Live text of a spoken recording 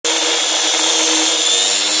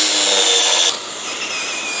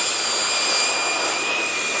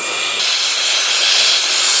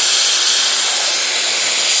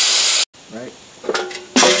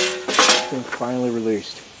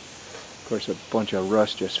course, a bunch of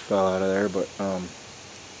rust just fell out of there, but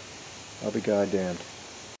I'll be goddamned.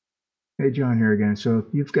 Hey, John here again. So if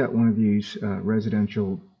you've got one of these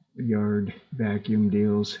residential yard vacuum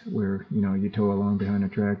deals where, you know, you tow along behind a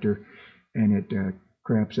tractor and it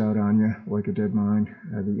craps out on you like it did mine,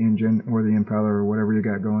 the engine or the impeller or whatever you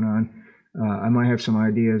got going on, I might have some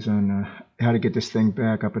ideas on how to get this thing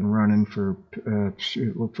back up and running for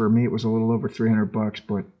me it was a little over $300,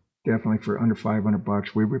 but definitely for under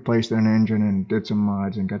 $500. We replaced an engine and did some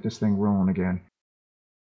mods and got this thing rolling again.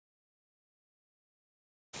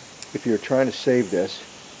 If you're trying to save this,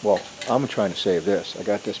 well, I'm trying to save this. I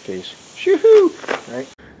got this piece. Shoo-hoo! Right?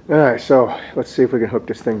 Alright, so let's see if we can hook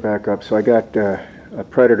this thing back up. So I got a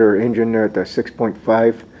Predator engine there at the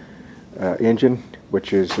 6.5 engine,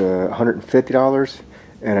 which is $150,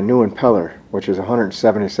 and a new impeller, which is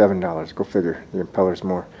 $177. Go figure, the impeller's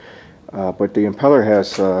more. But the impeller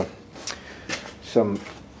has some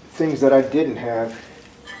things that I didn't have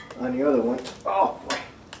on the other one. Oh,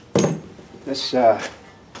 boy. This, where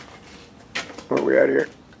are we at here?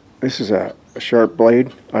 This is a sharp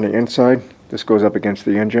blade on the inside. This goes up against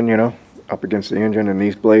the engine, you know, up against the engine, and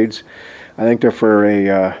these blades, I think they're for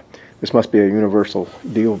a, this must be a universal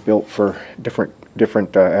deal built for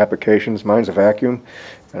different applications. Mine's a vacuum,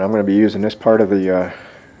 and I'm going to be using this part of the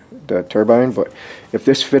turbine, but if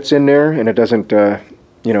this fits in there and it doesn't,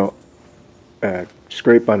 you know,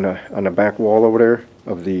 scrape on the back wall over there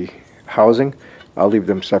of the housing, I'll leave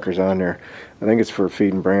them suckers on there. I think it's for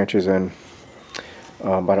feeding branches, and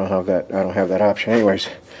I don't have that option. Anyways,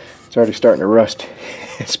 it's already starting to rust.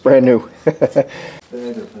 It's brand new. Bag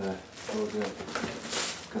of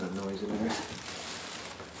kind of noise in there.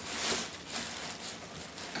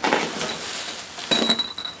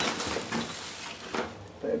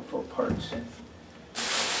 Bag full of parts. I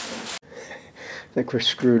think we're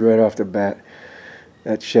screwed right off the bat.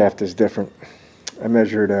 That shaft is different. I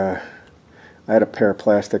measured, I had a pair of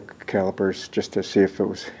plastic calipers just to see if it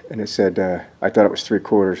was, and it said, I thought it was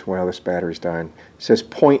 3/4. Well, this battery's dying. It says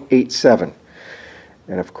 0.87.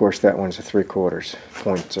 And of course that one's a 3/4.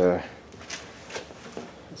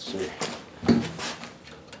 Let's see.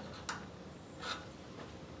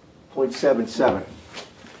 0.77.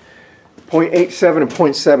 0.87 and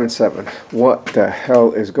 0.77. What the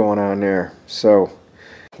hell is going on there? So,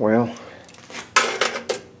 well,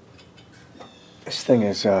 this thing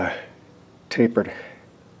is tapered,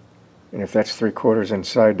 and if that's 3/4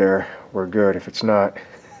 inside there, we're good. If it's not,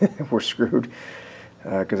 we're screwed,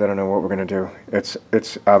 because I don't know what we're gonna do. It's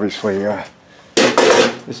obviously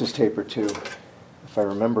this is tapered too, if I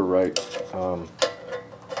remember right.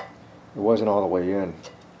 It wasn't all the way in,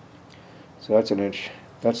 so that's an inch.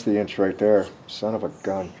 That's the inch right there. Son of a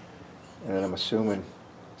gun. And I'm assuming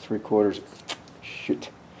 3/4.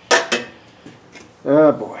 Shit.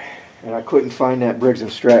 Oh boy. And I couldn't find that Briggs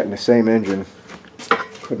 & Stratton, the same engine.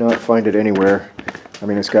 Could not find it anywhere. I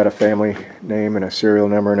mean, it's got a family name and a serial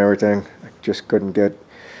number and everything. I just couldn't get.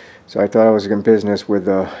 So I thought I was in business with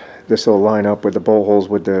this will line up with the bolt holes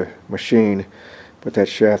with the machine, but that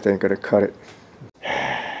shaft ain't gonna cut it.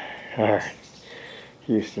 Alright,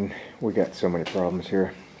 Houston, we got so many problems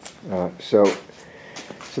here. So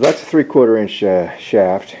that's a 3/4 inch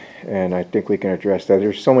shaft, and I think we can address that.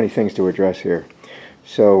 There's so many things to address here.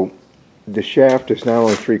 So the shaft is not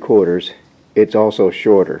only 3/4, it's also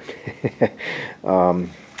shorter. In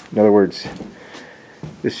other words,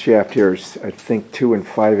 this shaft here is, I think, 2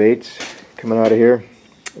 5/8 coming out of here,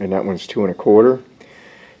 and that one's 2 1/4.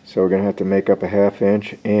 So we're going to have to make up a 1/2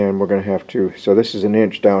 inch, and we're going to have to, so this is an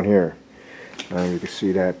inch down here. You can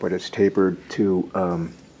see that, but it's tapered to,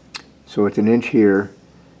 so it's an inch here,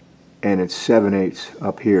 and it's 7/8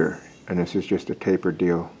 up here, and this is just a tapered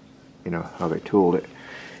deal, you know, how they tooled it.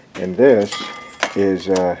 And this is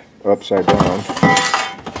upside down.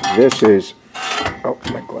 This is, oh,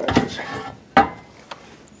 my glasses.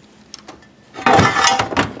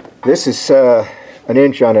 This is an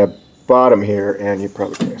inch on the bottom here, and you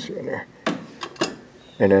probably can't see in there.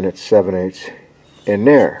 And then it's 7/8 in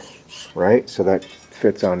there, right? So that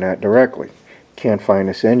fits on that directly. Can't find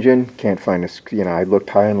this engine, can't find this, you know, I looked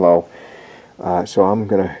high and low. So I'm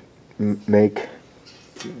going to make,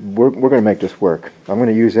 we're going to make this work. I'm going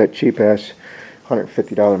to use that cheap-ass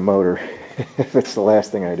 $150 motor if it's the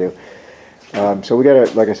last thing I do. So we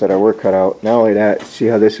got, like I said, our work cut out. Not only that, see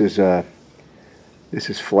how this is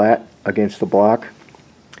flat against the block,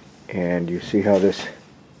 and you see how this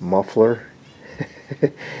muffler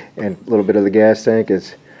and a little bit of the gas tank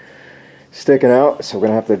is sticking out. So we're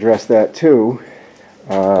going to have to address that too,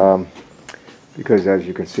 because as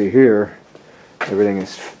you can see here, everything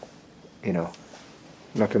is, you know,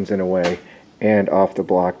 nothing's in the way. and off the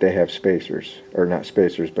block they have spacers, or not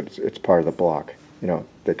spacers, but it's part of the block. You know,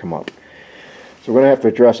 they come up. So we're going to have to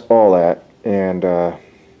address all that, and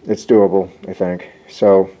it's doable, I think.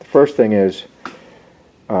 So the first thing is,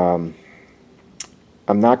 I'm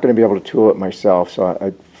not going to be able to tool it myself.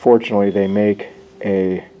 So fortunately, they make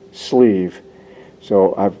a sleeve.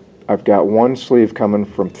 So I've got one sleeve coming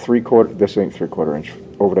from 3/4. This ain't 3/4 inch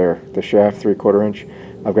over there. The shaft 3/4 inch.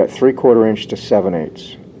 I've got 3/4 inch to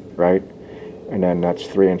 7/8, right? And then that's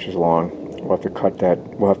 3 inches long. We'll have to cut that.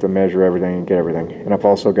 We'll have to measure everything and get everything. And I've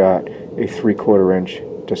also got a 3/4 inch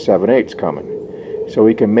to 7/8 coming. So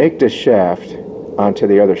we can make this shaft onto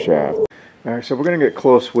the other shaft. All right, so we're going to get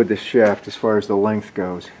close with this shaft as far as the length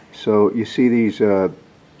goes. So you see these, you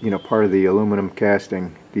know, part of the aluminum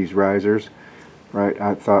casting, these risers, right?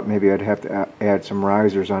 I thought maybe I'd have to add some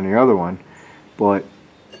risers on the other one, but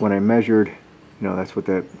when I measured, you know, that's what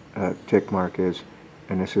that tick mark is,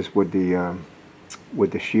 and this is with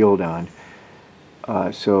the shield on.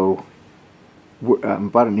 So I'm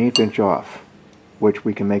about an 1/8 inch off, which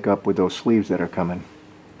we can make up with those sleeves that are coming.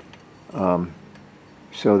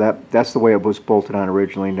 So that's the way it was bolted on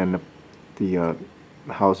originally, and then the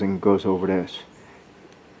housing goes over this.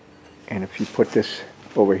 And if you put this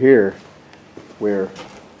over here, where,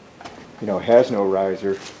 you know, it has no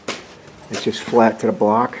riser, it's just flat to the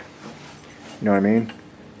block. You know what I mean?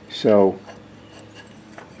 So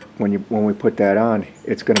when we put that on,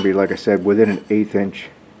 it's going to be, like I said, within an 1/8 inch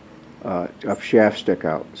of shaft stick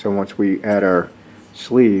out. So once we add our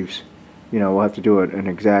sleeves, you know, we'll have to do an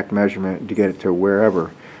exact measurement to get it to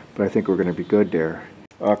wherever, but I think we're going to be good there.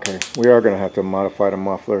 Okay, we are going to have to modify the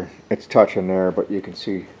muffler. It's touching there, but you can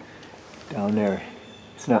see down there,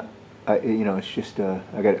 it's not, you know, it's just,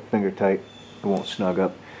 I got it finger tight. It won't snug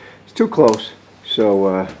up. It's too close,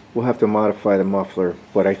 so we'll have to modify the muffler,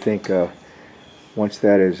 but I think once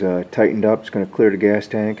that is tightened up, it's going to clear the gas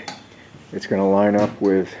tank. It's going to line up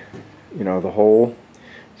with, you know, the hole,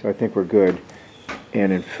 so I think we're good.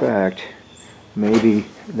 And in fact, maybe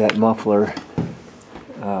that muffler,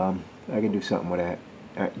 I can do something with that.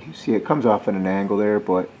 You see it comes off at an angle there,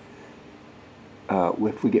 but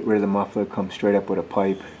if we get rid of the muffler, it comes straight up with a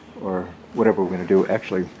pipe or whatever we're going to do.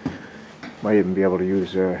 Actually, might even be able to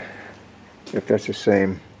use, if that's the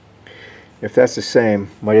same,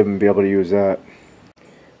 might even be able to use that.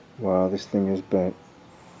 Wow, this thing is bent.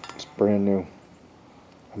 It's brand new.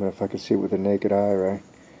 I mean, if I could see it with the naked eye, right?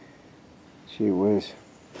 Gee whiz.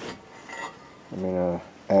 I mean,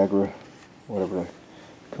 Agra, whatever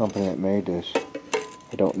the company that made this,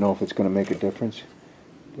 I don't know if it's going to make a difference,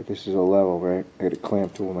 but this is a level, right? I got a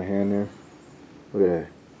clamp tool in my hand there. Look at that.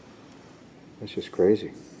 That's just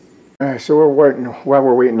crazy. Alright, so while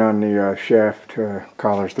we're waiting on the shaft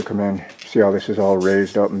collars to come in, see how this is all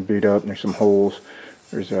raised up and beat up, and there's some holes.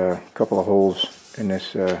 There's a couple of holes in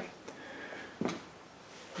this, there's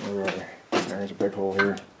a big hole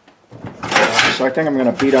here. So I think I'm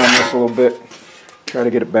going to beat on this a little bit, try to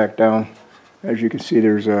get it back down. As you can see,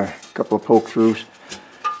 there's a couple of poke throughs.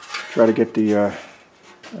 Try to get the, I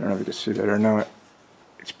don't know if you can see that or not.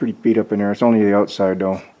 It's pretty beat up in there. It's only the outside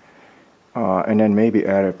though. And then maybe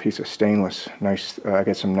add a piece of stainless. Nice, I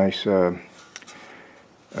got some nice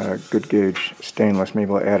good gauge stainless.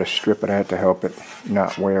 Maybe I'll add a strip of that to help it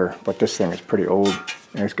not wear. But this thing is pretty old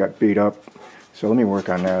and it's got beat up. So let me work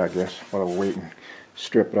on that, I guess, while we're waiting.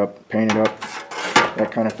 Strip it up, paint it up,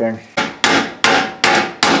 that kind of thing.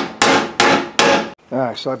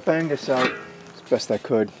 Alright, so I banged this out as best I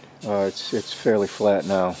could. It's fairly flat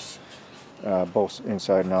now, both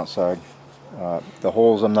inside and outside. The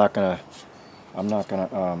holes I'm not gonna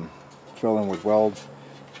fill in with weld,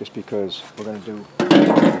 just because we're gonna do. I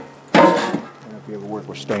don't know if you ever work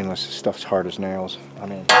with stainless, this stuff's hard as nails. I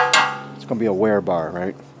mean, it's gonna be a wear bar,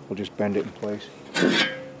 right? We'll just bend it in place.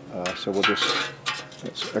 So we'll just.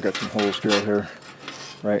 I got some holes drilled here,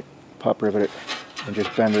 right? Pop rivet it, and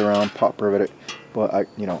just bend it around, pop rivet it. But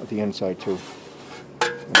you know, the inside too.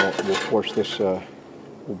 We'll force this. We'll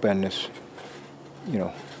bend this. You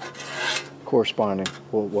know, corresponding.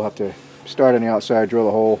 We'll have to start on the outside, drill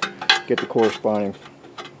a hole, get the corresponding.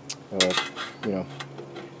 You know,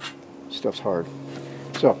 stuff's hard.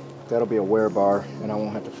 So that'll be a wear bar, and I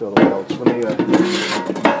won't have to fill the welds. Let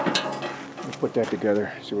me put that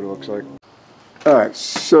together. See what it looks like. Alright,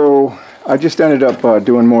 so I just ended up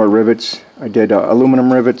doing more rivets. I did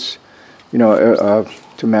aluminum rivets, you know,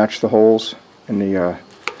 to match the holes in the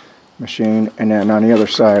machine. And then on the other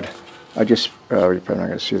side, I just, you're probably not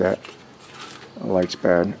going to see that. The light's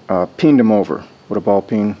bad. Peened them over with a ball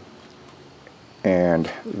peen, and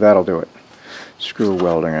that'll do it. Screw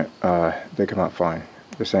welding it. They come out fine.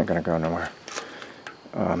 This ain't going to go nowhere.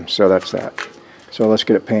 So that's that. So let's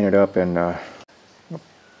get it painted up and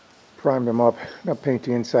prime them up. I'll paint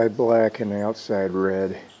the inside black and the outside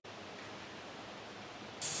red.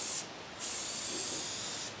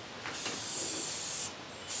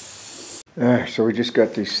 So we just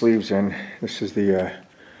got these sleeves in. This is the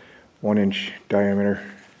 1-inch diameter,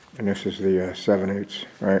 and this is the 7/8,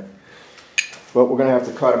 right? But we're gonna have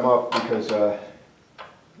to cut them up because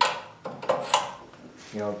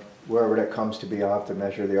you know, wherever that comes to be, I'll have to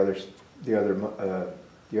measure the other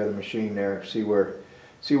machine there, see where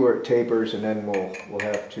it tapers, and then we'll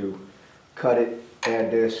have to cut it, add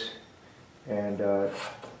this, and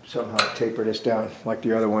somehow taper this down like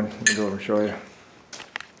the other one. Let me go over and show you.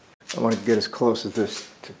 I want to get as close as this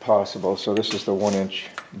to possible. So this is the 1-inch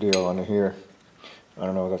deal under here. I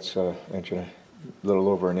don't know, that's an inch and a little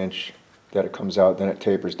over an inch that it comes out. Then it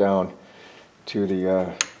tapers down to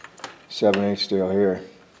the 7/8 deal here,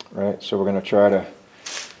 right? So we're going to try to,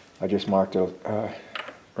 I just marked it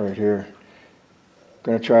right here.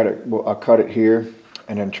 Going to try to, well, I'll cut it here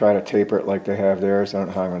and then try to taper it like they have theirs. I don't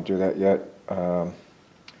know how I'm going to do that yet. I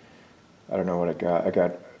don't know what I got. I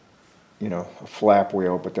got, you know, a flap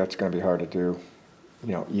wheel, but that's going to be hard to do,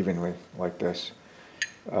 you know, evenly like this.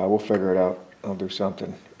 We'll figure it out. I'll do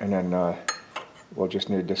something, and then we'll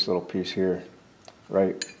just need this little piece here,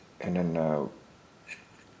 right? And then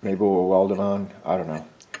maybe we'll weld it on. I don't know.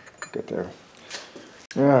 Get there.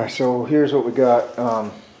 Yeah. So here's what we got.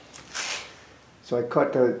 So I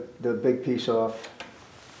cut the big piece off.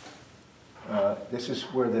 This is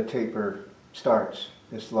where the taper starts.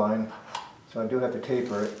 This line. So I do have to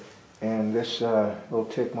taper it. And this little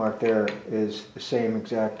tick mark there is the same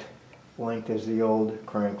exact length as the old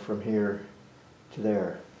crank from here to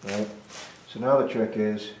there, right? So now the trick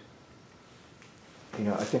is, you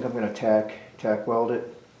know, I think I'm going to tack weld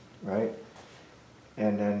it, right?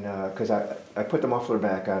 And then, because I put the muffler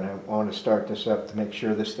back on, I want to start this up to make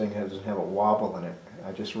sure this thing doesn't have a wobble in it.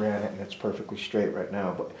 I just ran it and it's perfectly straight right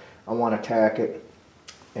now, but I want to tack it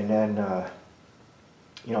and then,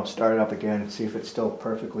 you know, start it up again, see if it's still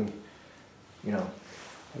perfectly. You know,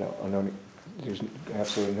 I know there's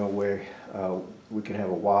absolutely no way we can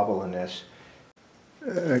have a wobble in this.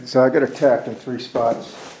 So I got it tacked in 3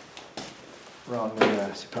 spots around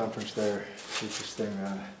the circumference there. See if this thing,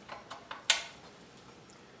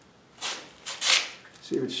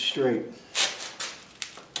 see if it's straight.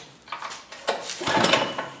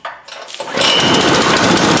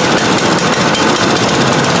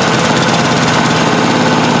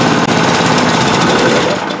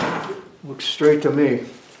 Straight to me.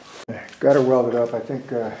 Got to weld it up. I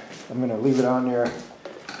think I'm going to leave it on there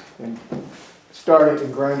and start it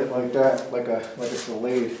and grind it like that, like it's a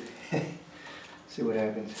lathe. See what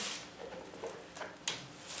happens.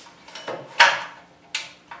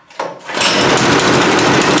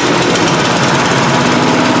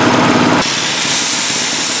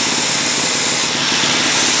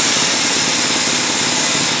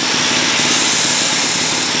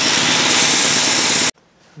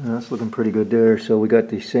 That's looking pretty good there. So we got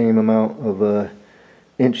the same amount of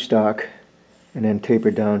inch stock and then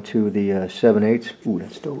tapered down to the 7/8. Ooh,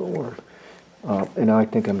 that's still a little warm. And now I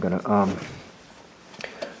think I'm gonna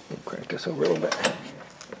crank this over a little bit.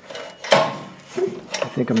 I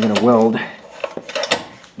think I'm gonna weld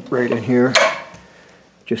right in here.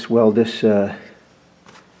 Just weld this, you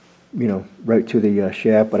know, right to the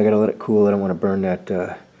shaft. But I gotta let it cool. I don't want to burn that,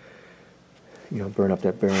 you know, burn up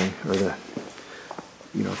that bearing or the.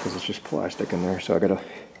 You know, because it's just plastic in there. So I gotta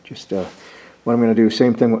just, what I'm gonna do,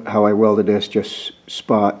 same thing with how I welded this, just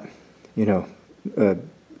spot, you know,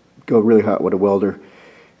 go really hot with a welder,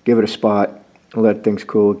 give it a spot, let things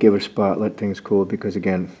cool, give it a spot, let things cool, because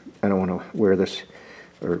again, I don't want to wear this,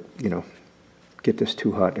 or, you know, get this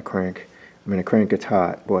too hot to crank. I mean, the crank gets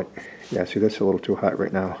hot, but yeah, see, that's a little too hot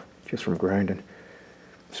right now, just from grinding.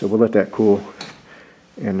 So we'll let that cool,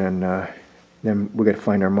 and then we got to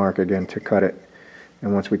find our mark again to cut it.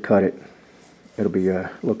 And once we cut it, it'll be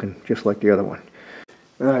looking just like the other one.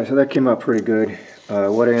 Alright, so that came out pretty good.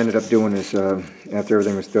 What I ended up doing is, after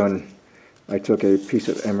everything was done, I took a piece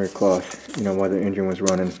of emery cloth, you know, while the engine was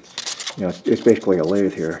running. You know, it's basically a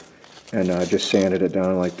lathe here. And just sanded it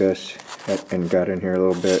down like this, and got in here a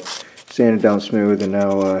little bit. Sanded down smooth, and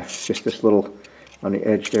now just this little, on the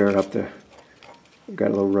edge there, up the, got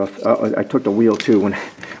a little rough. I took the wheel too.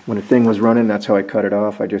 When the thing was running, that's how I cut it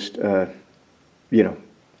off. I just, you know,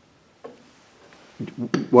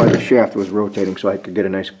 while the shaft was rotating, so I could get a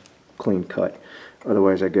nice clean cut.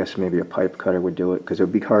 Otherwise, I guess maybe a pipe cutter would do it, because it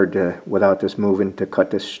would be hard to, without this moving, to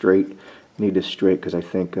cut this straight. Need this straight, because I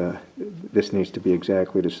think this needs to be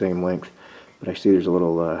exactly the same length. But I see there's a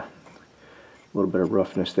little bit of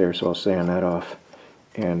roughness there, so I'll sand that off.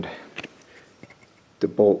 and the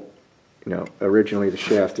bolt, you know, originally the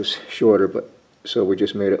shaft is shorter, but so we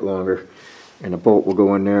just made it longer, and the bolt will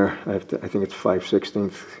go in there. I think it's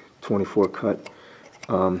 5/16 24 cut,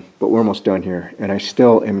 but we're almost done here, and I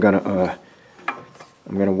still am gonna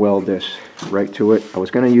I'm gonna weld this right to it. I was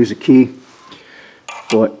gonna use a key,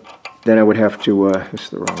 but then I would have to this is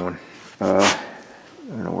the wrong one. I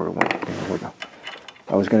don't know where it went. Here we go.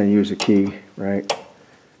 I was gonna use a key, right,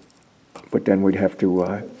 but then we'd have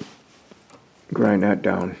to grind that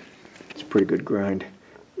down. It's a pretty good grind,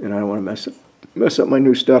 and I don't want to mess up my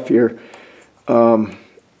new stuff here.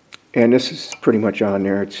 And this is pretty much on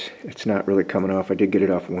there. It's not really coming off. I did get it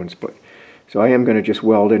off once, but so I am going to just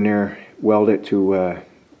weld in there, weld it to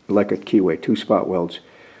like a keyway, 2 spot welds.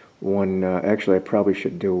 One actually I probably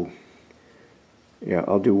should do. Yeah,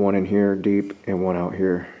 I'll do one in here deep and one out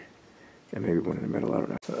here, and maybe one in the middle. I don't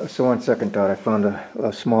know. So on second thought, I found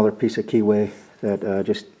a smaller piece of keyway that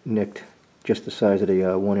just nicked just the size of the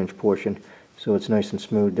 1-inch portion, so it's nice and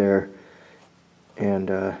smooth there. And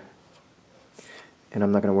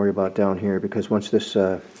I'm not going to worry about down here, because once this,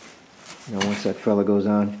 once that fella goes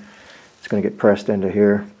on, it's going to get pressed into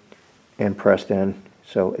here and pressed in.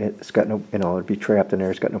 So it's got no, it'd be trapped in there.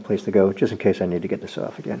 It's got no place to go, just in case I need to get this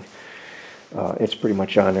off again. It's pretty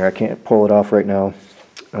much on there. I can't pull it off right now,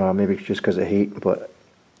 maybe just because of heat, but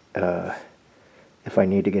if I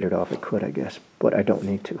need to get it off, I could, I guess, but I don't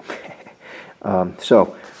need to.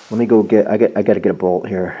 So let me go get, I got to get a bolt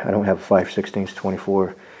here. I don't have a 5/16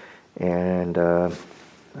 24, and I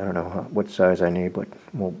don't know what size I need, but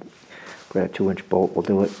we'll get a 2-inch bolt. We'll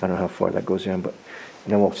do it. I don't know how far that goes in, but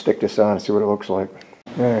and then we'll stick this on and see what it looks like.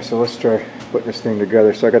 All right, so let's try putting this thing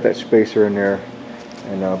together. So I got that spacer in there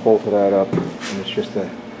and bolted that up, and it's just the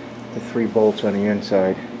 3 bolts on the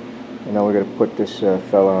inside. And now we're going to put this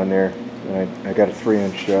fella on there. And I got a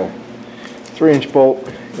 3-inch bolt,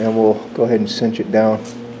 and we'll go ahead and cinch it down.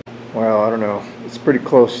 Well, I don't know. It's pretty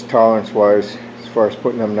close tolerance-wise as far as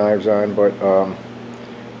putting them knives on, but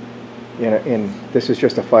and this is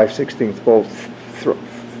just a 5/16 bolt,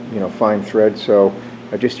 fine thread. So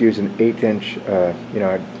I just use an 1/8-inch. I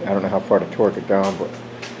don't know how far to torque it down, but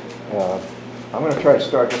I'm going to try to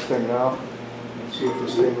start this thing now and see if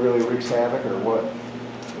this thing really wreaks havoc or what.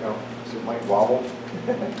 Because it might wobble.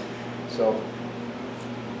 So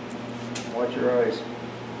watch your eyes.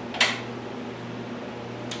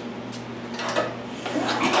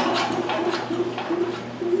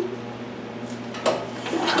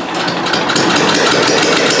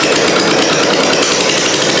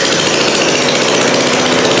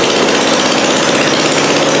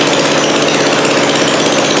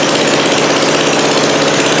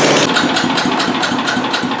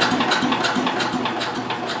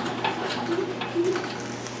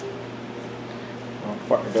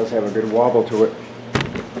 It does have a good wobble to it.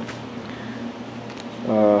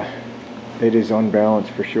 It is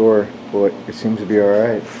unbalanced for sure, but it seems to be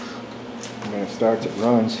alright. When it starts, it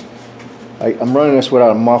runs. I'm running this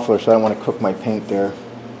without a muffler, so I don't want to cook my paint there.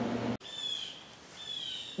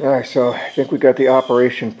 Alright, so I think we got the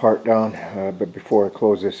operation part down, but before I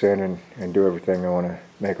close this in and do everything, I want to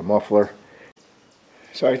make a muffler.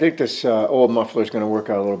 So I think this old muffler is going to work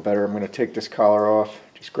out a little better. I'm going to take this collar off,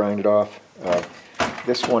 just grind it off.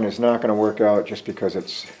 This one is not going to work out just because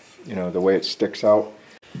it's, the way it sticks out.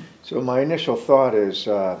 So my initial thought is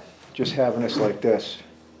just having this like this,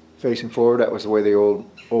 facing forward. That was the way the old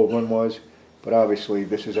one was, but obviously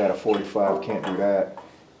this is at a 45, can't do that.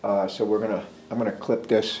 So I'm gonna clip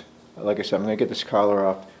this. Like I said, I'm gonna get this collar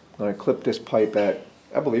off. I'm gonna clip this pipe at,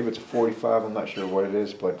 I believe it's a 45. I'm not sure what it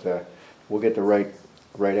is, but we'll get the right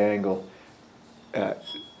angle.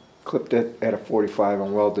 Clipped it at a 45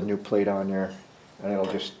 and weld the new plate on there, and it'll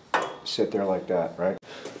just sit there like that, right?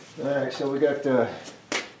 All right, so we got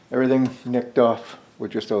everything nicked off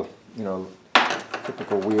with just a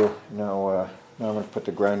typical wheel. Now I'm going to put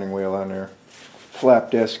the grinding wheel on there,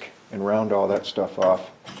 flap disc, and round all that stuff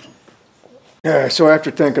off. Yeah, so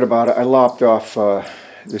after thinking about it, I lopped off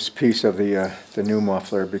this piece of the new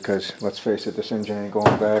muffler because, let's face it, this engine ain't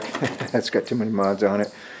going back. It's got too many mods on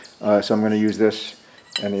it. So I'm going to use this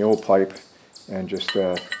and the old pipe, and just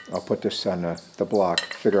I'll put this on the block,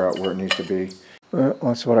 figure out where it needs to be.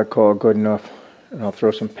 That's what I call good enough, and I'll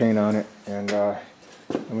throw some paint on it, and then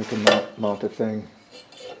we can mount the thing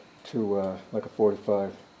to like a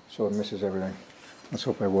 45 so it misses everything. Let's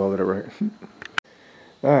hope I welded it right.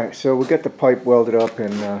 Alright, so we got the pipe welded up,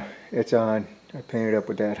 and it's on. I painted up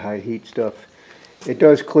with that high heat stuff. It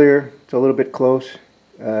does clear. It's a little bit close.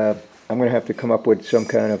 I'm going to have to come up with some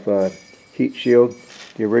kind of heat shield.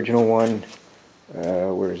 The original one,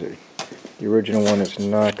 where is it? The original one is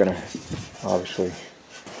not going to, obviously,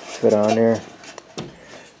 fit on there.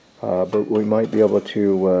 But we might be able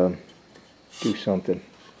to do something.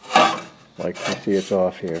 Like, you see it's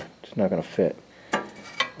off here. It's not going to fit.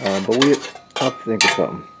 But I'll think of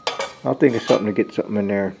something. I'll think of something to get something in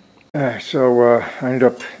there. So I ended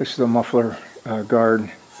up, this is the muffler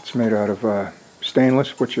guard. It's made out of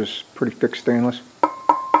stainless, which is pretty thick stainless.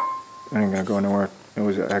 I ain't going to go nowhere. It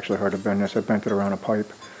was actually hard to bend this. I bent it around a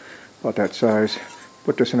pipe about that size.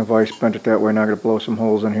 Put this in a vise, bent it that way. Now I'm going to blow some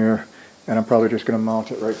holes in here. And I'm probably just going to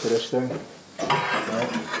mount it right to this thing. Right.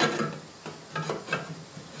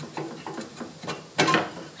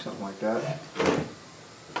 Something like that.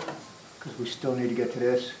 Because we still need to get to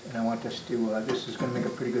this. And I want this to, this is going to make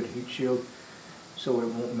a pretty good heat shield so it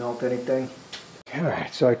won't melt anything.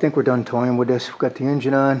 Alright, so I think we're done toying with this. We've got the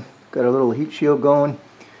engine on. Got a little heat shield going.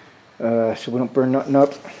 So we don't burn nothing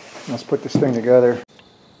up. Let's put this thing together.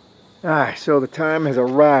 Alright, so the time has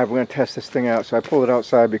arrived. We're going to test this thing out. So I pulled it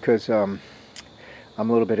outside because I'm a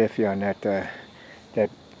little bit iffy on that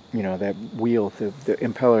that wheel, the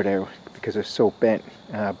impeller there, because it's so bent,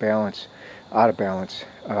 out of balance.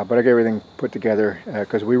 But I got everything put together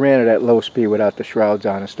because we ran it at low speed without the shrouds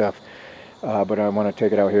on and stuff. But I want to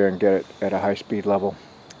take it out here and get it at a high speed level,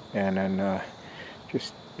 and then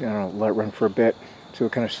just, I don't know, let it run for a bit, see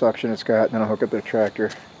what kind of suction it's got, and then I'll hook up the tractor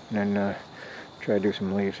and then try to do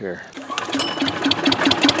some leaves here.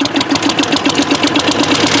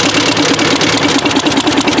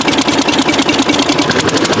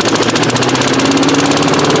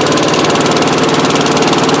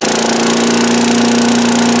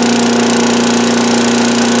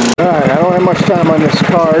 Alright, I don't have much time on this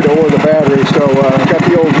card or the battery, so I've got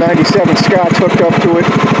the old 97 Scots hooked up to it.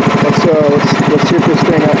 Let's hit this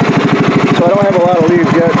thing up. So I don't have a lot of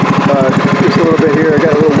leaves yet, just a little bit here. I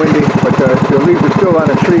got a little windy, but the leaves are still on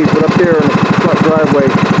the trees. But up there in the front driveway,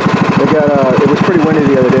 it was pretty windy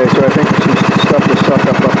the other day, so I think some stuff was stuck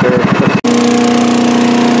up there.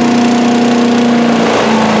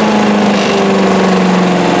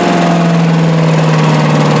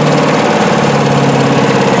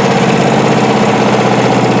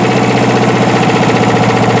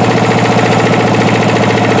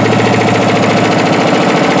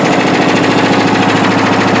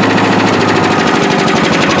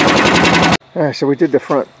 Alright, so we did the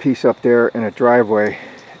front piece up there in a driveway,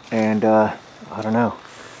 and I don't know,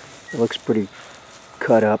 it looks pretty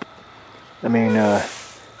cut up. I mean,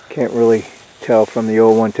 can't really tell from the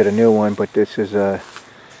old one to the new one, but this is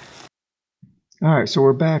Alright, so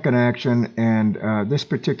we're back in action, and this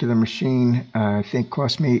particular machine I think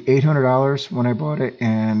cost me $800 when I bought it,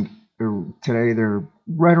 and today they're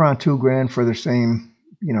right around $2,000 for the same,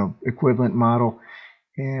 equivalent model.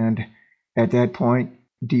 And at that point,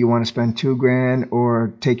 do you want to spend $2,000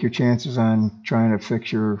 or take your chances on trying to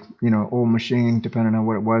fix your, old machine, depending on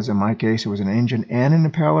what it was? In my case, it was an engine and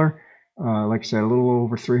an impeller. Like I said, a little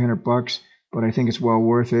over $300, but I think it's well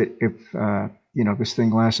worth it if, this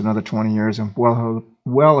thing lasts another 20 years. I'm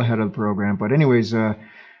well ahead of the program. But anyways,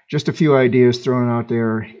 just a few ideas thrown out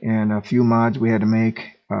there and a few mods we had to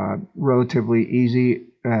make. Relatively easy.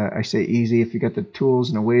 I say easy. If you got the tools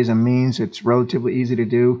and the ways and means, it's relatively easy to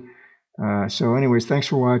do. So anyways, thanks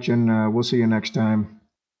for watching. We'll see you next time.